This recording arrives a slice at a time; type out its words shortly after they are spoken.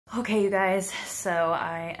Okay, you guys, so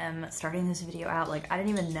I am starting this video out. Like, I didn't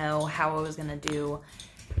even know how I was gonna do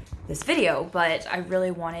this video, but I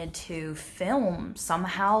really wanted to film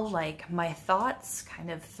somehow, like, my thoughts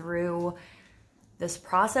kind of through this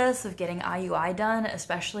process of getting IUI done,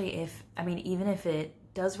 especially if, I mean, even if it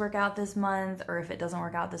does work out this month, or if it doesn't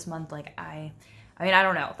work out this month, like, I mean, I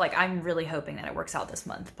don't know. Like, I'm really hoping that it works out this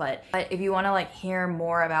month. But if you want to, like, hear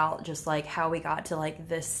more about just, like, how we got to, like,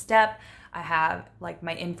 this step, I have, like,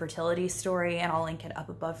 my infertility story, and I'll link it up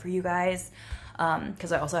above for you guys.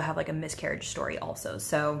 Because I also have, like, a miscarriage story also.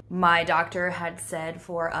 So my doctor had said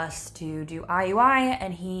for us to do IUI,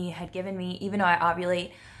 and he had given me, even though I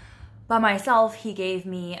ovulate by myself, he gave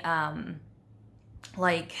me,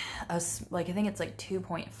 like, I think it's, like,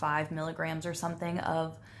 2.5 milligrams or something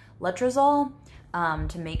of letrozole,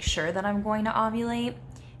 to make sure that I'm going to ovulate.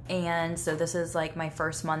 And so this is like my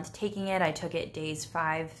first month taking it. I took it days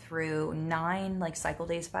 5 through 9, like cycle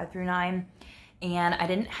days 5 through 9. And I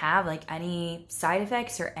didn't have like any side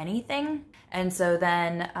effects or anything. And so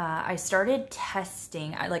then I started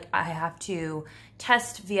testing. I have to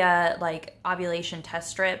test via like ovulation test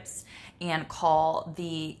strips and call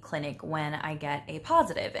the clinic when I get a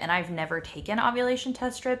positive. And I've never taken ovulation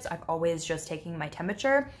test strips. I've always just taken my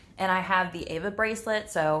temperature. And I have the Ava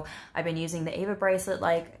bracelet, so I've been using the Ava bracelet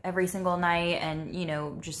like every single night and, you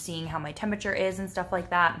know, just seeing how my temperature is and stuff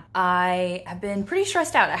like that. I have been pretty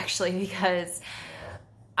stressed out actually, because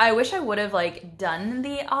I wish I would have like done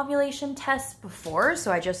the ovulation test before,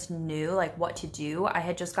 so I just knew like what to do. I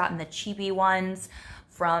had just gotten the cheapy ones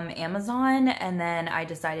from Amazon, and then I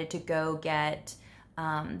decided to go get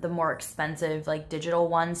the more expensive like digital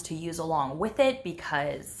ones to use along with it,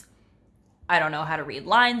 because I don't know how to read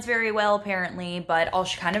lines very well apparently, but I'll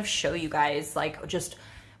kind of show you guys like just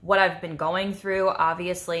what I've been going through.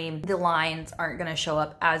 Obviously the lines aren't gonna show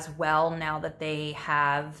up as well now that they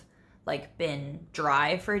have like been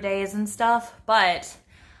dry for days and stuff, but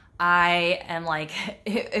I am like,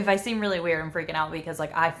 if I seem really weird, I'm freaking out because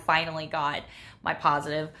like I finally got my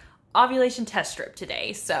positive ovulation test strip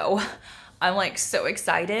today. So I'm like so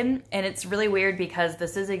excited, and it's really weird because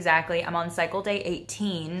this is exactly, I'm on cycle day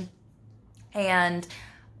 18, and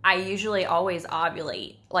I usually always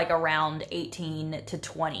ovulate like around 18 to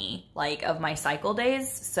 20 like of my cycle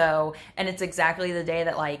days. So, and it's exactly the day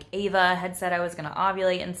that like Ava had said I was gonna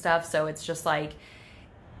ovulate and stuff. So it's just like,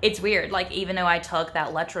 it's weird. Like, even though I took that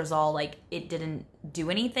letrozole, like it didn't do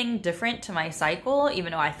anything different to my cycle,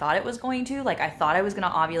 even though I thought it was going to. Like, I thought I was gonna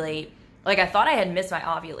ovulate. Like, I thought I had missed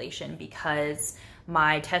my ovulation because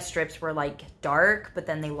my test strips were like dark, but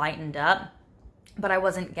then they lightened up. But I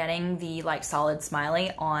wasn't getting the like solid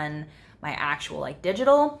smiley on my actual like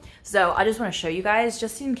digital. So I just want to show you guys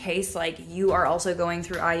just in case like you are also going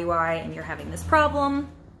through IUI and you're having this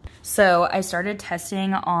problem. So I started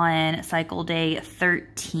testing on cycle day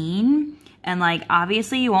 13, and like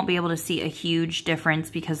obviously you won't be able to see a huge difference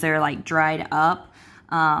because they're like dried up.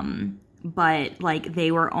 But like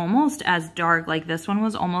they were almost as dark, like this one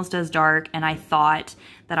was almost as dark, and I thought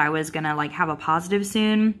that I was gonna like have a positive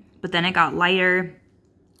soon. But then it got lighter,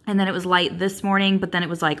 and then it was light this morning, but then it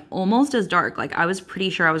was like almost as dark. Like I was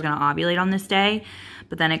pretty sure I was gonna ovulate on this day,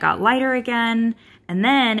 but then it got lighter again, and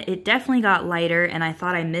then it definitely got lighter, and I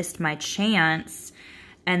thought I missed my chance.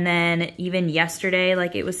 And then even yesterday,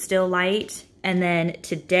 like it was still light, and then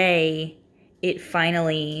today it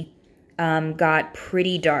finally got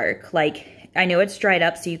pretty dark. Like I know it's dried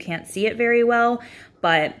up so you can't see it very well,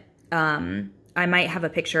 but I might have a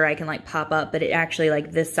picture I can like pop up, but it actually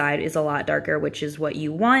like this side is a lot darker, which is what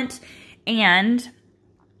you want. And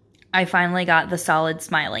I finally got the solid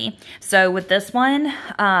smiley. So with this one,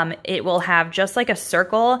 it will have just like a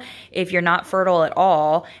circle if you're not fertile at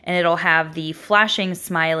all, and it'll have the flashing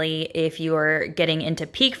smiley if you're getting into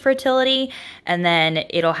peak fertility, and then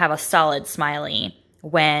it'll have a solid smiley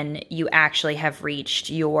when you actually have reached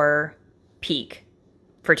your peak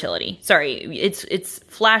fertility. Sorry, it's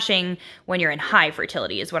flashing when you're in high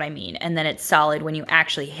fertility is what I mean. And then it's solid when you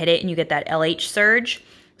actually hit it and you get that LH surge.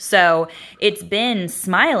 So it's been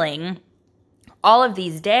smiling all of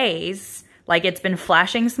these days. Like it's been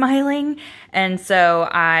flashing smiling. And so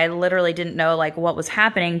I literally didn't know like what was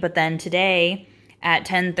happening. But then today at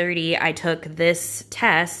 10:30, I took this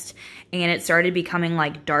test and it started becoming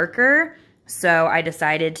like darker. So I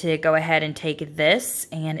decided to go ahead and take this,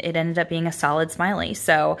 and it ended up being a solid smiley.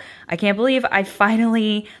 So I can't believe I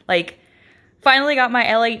finally got my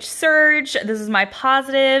LH surge. This is my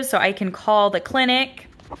positive, so I can call the clinic.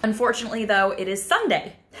 Unfortunately though, it is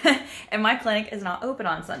Sunday and my clinic is not open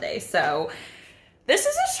on Sunday. So this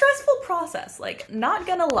is a stressful process, like not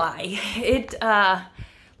gonna lie. It,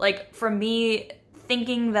 like for me,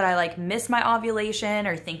 thinking that I like missed my ovulation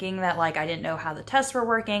or thinking that like I didn't know how the tests were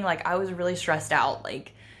working. Like I was really stressed out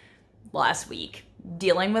like last week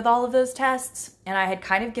dealing with all of those tests, and I had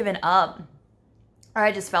kind of given up, or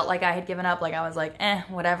I just felt like I had given up. Like I was like,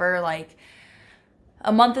 whatever, like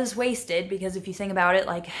a month is wasted, because if you think about it,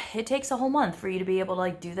 like it takes a whole month for you to be able to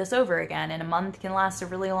like do this over again, and a month can last a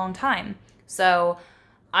really long time. So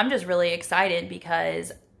I'm just really excited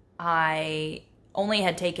because I only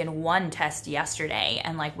had taken one test yesterday,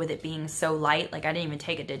 and like with it being so light, like I didn't even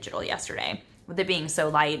take a digital yesterday. With it being so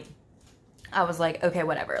light, I was like, okay,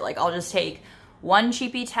 whatever. Like I'll just take one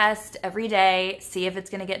cheapy test every day, see if it's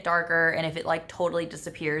gonna get darker, and if it like totally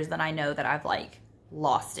disappears, then I know that I've like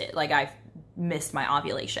lost it. Like I've missed my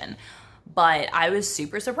ovulation. But I was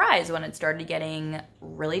super surprised when it started getting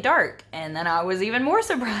really dark. And then I was even more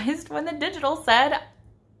surprised when the digital said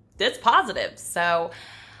it's positive. So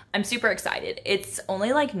I'm super excited. It's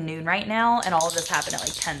only like noon right now, and all of this happened at like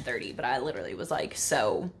 10:30, but I literally was like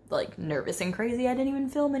so like nervous and crazy I didn't even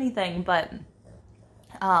film anything. But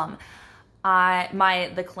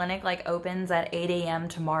the clinic like opens at 8 a.m.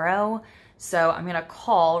 tomorrow, so I'm gonna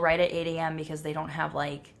call right at 8 a.m. because they don't have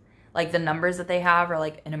like the numbers that they have are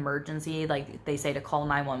like an emergency. Like they say to call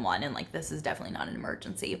 911, and like this is definitely not an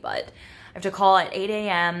emergency, but I have to call at 8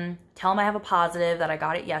 a.m., tell them I have a positive, that I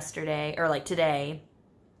got it yesterday or like today,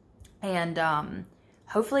 and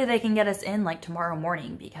hopefully they can get us in like tomorrow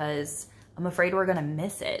morning, because I'm afraid we're gonna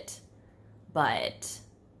miss it. But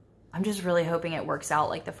I'm just really hoping it works out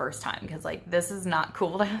like the first time, because like this is not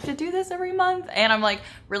cool to have to do this every month, and I'm like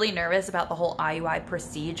really nervous about the whole IUI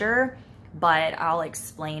procedure. But I'll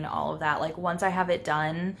explain all of that like once I have it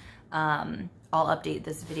done. I'll update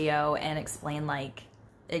this video and explain like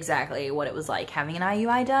exactly what it was like having an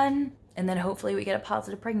IUI done, and then hopefully we get a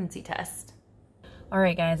positive pregnancy test. All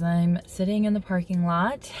right guys, I'm sitting in the parking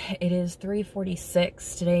lot. It is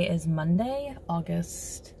 3:46. Today is Monday,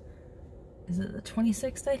 August, is it the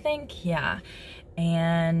 26th, I think? Yeah.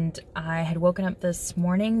 And I had woken up this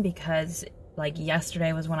morning because like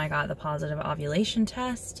yesterday was when I got the positive ovulation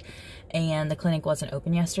test, and the clinic wasn't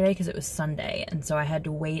open yesterday because it was Sunday, and so I had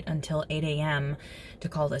to wait until 8 a.m. to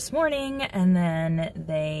call this morning, and then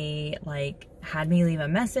they like had me leave a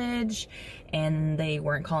message and they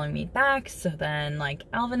weren't calling me back, so then like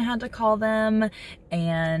Alvin had to call them,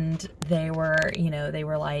 and they were, you know, they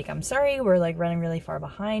were like, I'm sorry, we're like running really far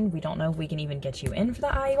behind, we don't know if we can even get you in for the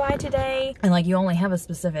IUI today, and like you only have a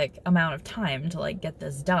specific amount of time to like get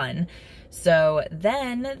this done. So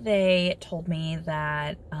then they told me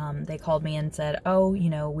that they called me and said, oh, you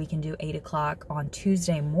know, we can do 8 o'clock on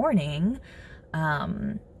Tuesday morning.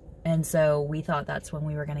 And so we thought that's when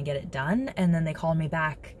we were gonna get it done. And then they called me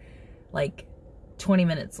back like 20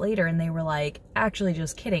 minutes later, and they were like, actually,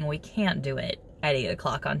 just kidding, we can't do it at 8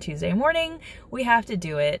 o'clock on Tuesday morning. We have to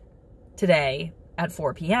do it today at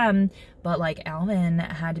 4 p.m. But like Alvin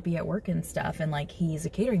had to be at work and stuff, and like he's a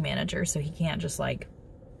catering manager, so he can't just like,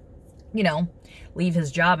 you know, leave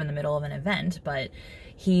his job in the middle of an event. But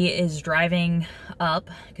he is driving up,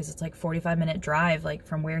 because it's like 45-minute drive like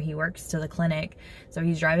from where he works to the clinic. So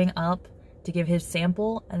he's driving up to give his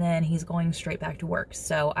sample, and then he's going straight back to work.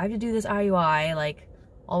 So I have to do this IUI like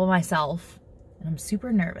all by myself, and I'm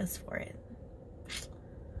super nervous for it.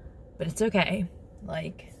 But it's okay.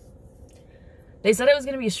 Like they said it was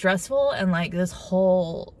gonna be stressful, and like this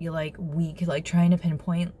whole like week like trying to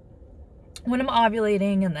pinpoint when I'm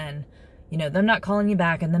ovulating, and then, you know, them not calling me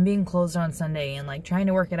back, and then being closed on Sunday, and like trying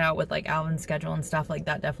to work it out with like Alvin's schedule and stuff like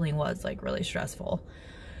that definitely was like really stressful.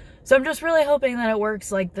 So I'm just really hoping that it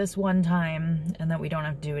works like this one time, and that we don't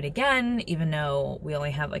have to do it again, even though we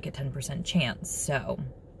only have like a 10% chance. So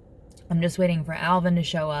I'm just waiting for Alvin to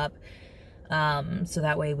show up, so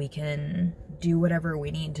that way we can do whatever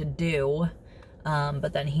we need to do.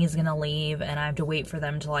 But then he's gonna leave, and I have to wait for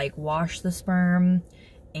them to like wash the sperm.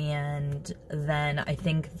 And then I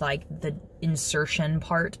think like the insertion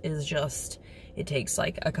part is just, it takes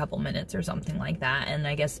like a couple minutes or something like that. And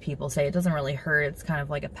I guess people say it doesn't really hurt. It's kind of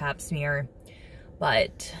like a pap smear.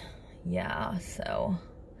 But yeah, so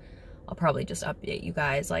I'll probably just update you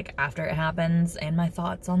guys like after it happens and my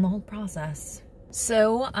thoughts on the whole process.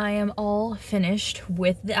 So I am all finished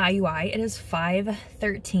with the IUI. It is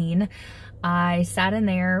 5:13. I sat in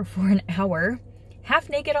there for an hour, half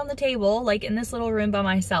naked on the table, like in this little room by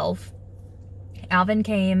myself. Alvin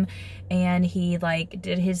came and he like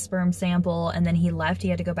did his sperm sample, and then he left. He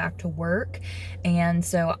had to go back to work, and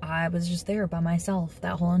so I was just there by myself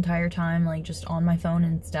that whole entire time, like just on my phone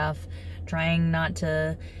and stuff, trying not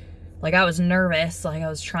to, like, I was nervous. Like I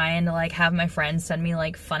was trying to like have my friends send me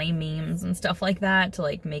like funny memes and stuff like that to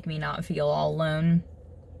like make me not feel all alone,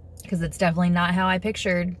 because it's definitely not how I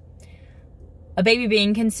pictured a baby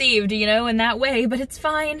being conceived, you know, in that way, but it's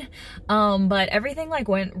fine. But everything like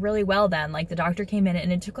went really well then. Like the doctor came in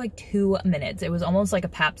and it took like 2 minutes. It was almost like a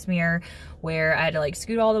pap smear where I had to like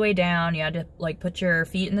scoot all the way down. You had to like put your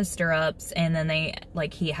feet in the stirrups, and then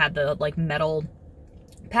he had the like metal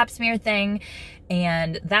pap smear thing,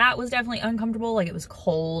 and that was definitely uncomfortable. Like it was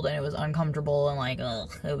cold and it was uncomfortable and like, ugh,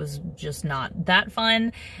 it was just not that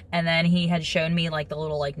fun. And then he had shown me like the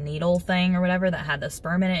little like needle thing or whatever that had the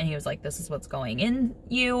sperm in it, and he was like, this is what's going in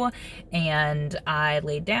you. And I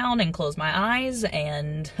laid down and closed my eyes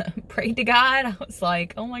and prayed to God. I was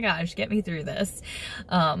like, oh my gosh, get me through this.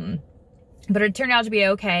 But it turned out to be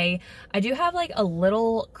okay. I do have like a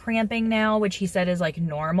little cramping now, which he said is like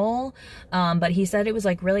normal. But he said it was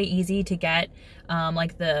like really easy to get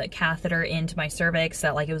like the catheter into my cervix,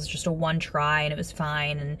 that like it was just a 1 try and it was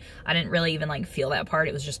fine. And I didn't really even like feel that part.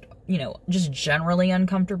 It was just, you know, just generally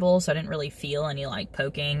uncomfortable. So I didn't really feel any like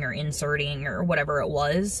poking or inserting or whatever it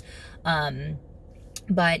was.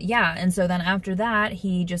 But yeah, and so then after that,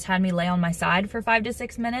 he just had me lay on my side for 5 to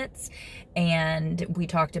 6 minutes, and we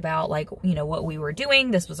talked about like, you know, what we were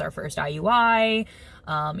doing. This was our first IUI,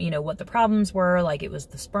 you know, what the problems were, like it was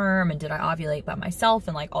the sperm and did I ovulate by myself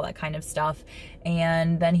and like all that kind of stuff.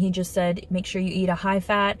 And then he just said, make sure you eat a high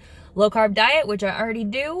fat, low carb diet, which I already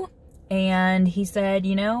do. And he said,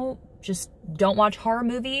 you know, just don't watch horror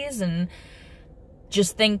movies and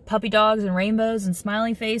just think puppy dogs and rainbows and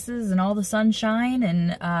smiley faces and all the sunshine.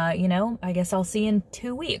 And, you know, I guess I'll see you in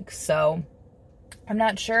 2 weeks. So I'm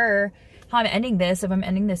not sure how I'm ending this, if I'm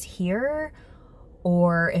ending this here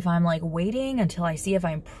or if I'm like waiting until I see if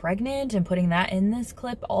I'm pregnant and putting that in this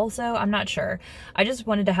clip also. I'm not sure. I just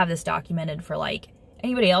wanted to have this documented for like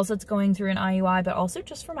anybody else that's going through an IUI, but also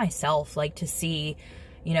just for myself, like to see,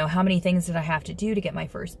 you know, how many things did I have to do to get my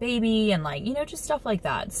first baby and like, you know, just stuff like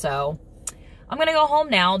that. So I'm gonna go home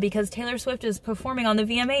now because Taylor Swift is performing on the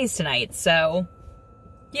VMAs tonight, so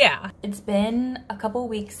yeah. It's been a couple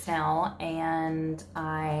weeks now and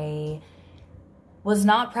I was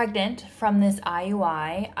not pregnant from this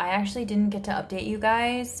IUI. I actually didn't get to update you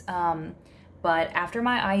guys, but after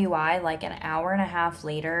my IUI, like an hour and a half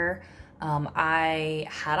later, I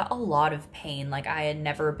had a lot of pain. Like I had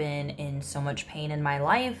never been in so much pain in my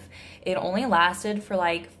life. It only lasted for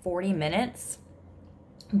like 40 minutes.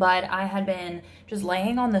 But I had been just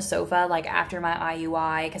laying on the sofa like after my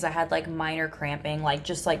IUI because I had like minor cramping, like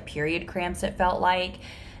just like period cramps it felt like.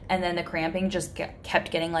 And then the cramping just kept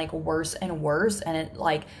getting like worse and worse, and it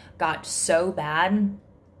like got so bad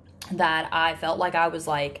that I felt like I was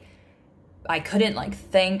like, I couldn't like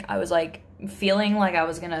think. I was like feeling like I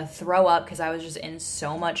was gonna throw up because I was just in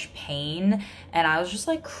so much pain, and I was just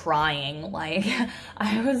like crying. Like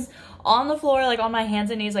I was on the floor, like on my hands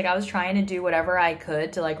and knees, like I was trying to do whatever I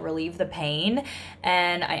could to like relieve the pain.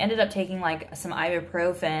 And I ended up taking like some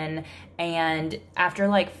ibuprofen, and after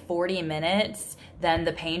like 40 minutes, then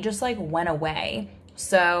the pain just like went away.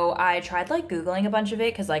 So I tried like Googling a bunch of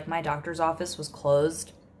it because like my doctor's office was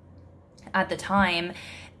closed at the time,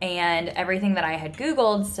 and everything that I had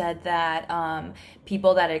Googled said that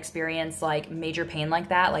people that experienced like major pain like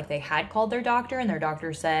that, like they had called their doctor, and their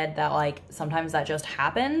doctor said that like sometimes that just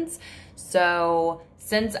happens. So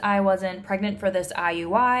since I wasn't pregnant for this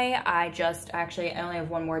IUI, I only have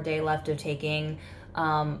 1 more day left of taking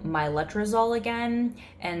my letrozole again.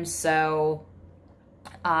 And so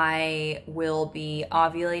I will be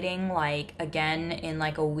ovulating like again in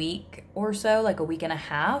like a week or so, like a week and a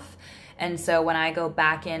half. And so when I go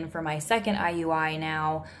back in for my second IUI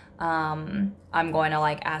now, I'm going to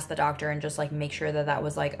like ask the doctor and just like make sure that that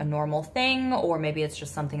was like a normal thing, or maybe it's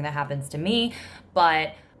just something that happens to me.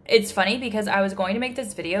 But it's funny because I was going to make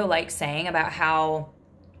this video like saying about how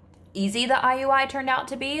easy the IUI turned out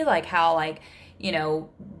to be, like how like, you know,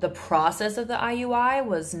 the process of the IUI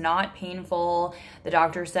was not painful. The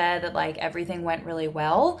doctor said that like everything went really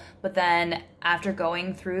well, but then after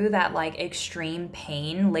going through that like extreme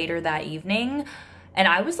pain later that evening, and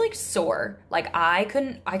I was like sore, like I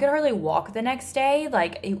could hardly walk the next day.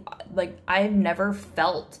 Like I've never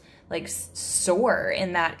felt like sore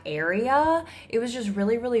in that area. It was just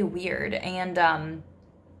really, really weird. And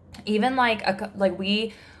even like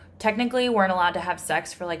we technically weren't allowed to have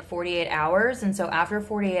sex for like 48 hours. And so after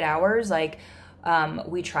 48 hours, like,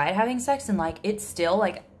 we tried having sex, and like, it's still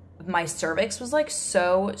like, my cervix was like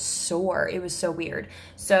so sore. It was so weird.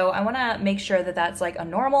 So I want to make sure that that's like a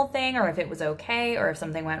normal thing, or if it was okay, or if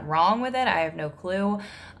something went wrong with it. I have no clue.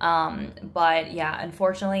 But yeah,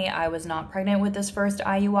 unfortunately I was not pregnant with this first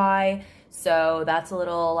IUI. So that's a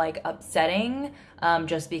little like upsetting,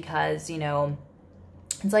 just because, you know,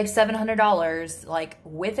 It's like $700, like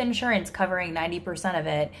with insurance covering 90% of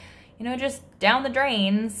it, you know, just down the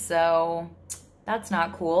drain. So that's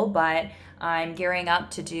not cool, but I'm gearing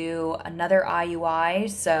up to do another IUI.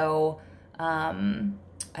 So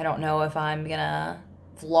I don't know if I'm gonna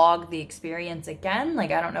vlog the experience again.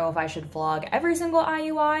 Like, I don't know if I should vlog every single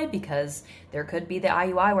IUI, because there could be the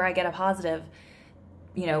IUI where I get a positive,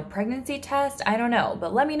 you know, pregnancy test. I don't know,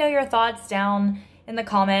 but let me know your thoughts down in the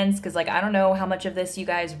comments, because like, I don't know how much of this you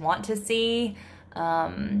guys want to see,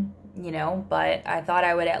 you know, but I thought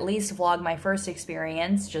I would at least vlog my first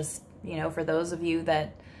experience, just, you know, for those of you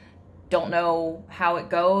that don't know how it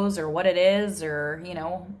goes or what it is, or, you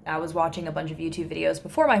know, I was watching a bunch of YouTube videos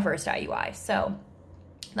before my first IUI. So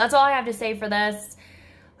that's all I have to say for this.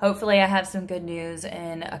 Hopefully I have some good news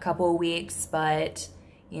in a couple of weeks, but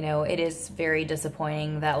you know, it is very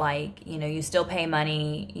disappointing that, like, you know, you still pay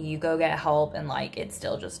money, you go get help, and like, it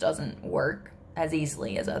still just doesn't work as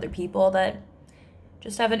easily as other people that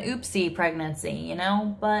just have an oopsie pregnancy, you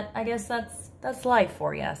know? But I guess that's life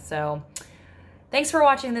for you. So thanks for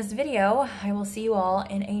watching this video. I will see you all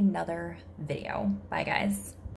in another video. Bye guys.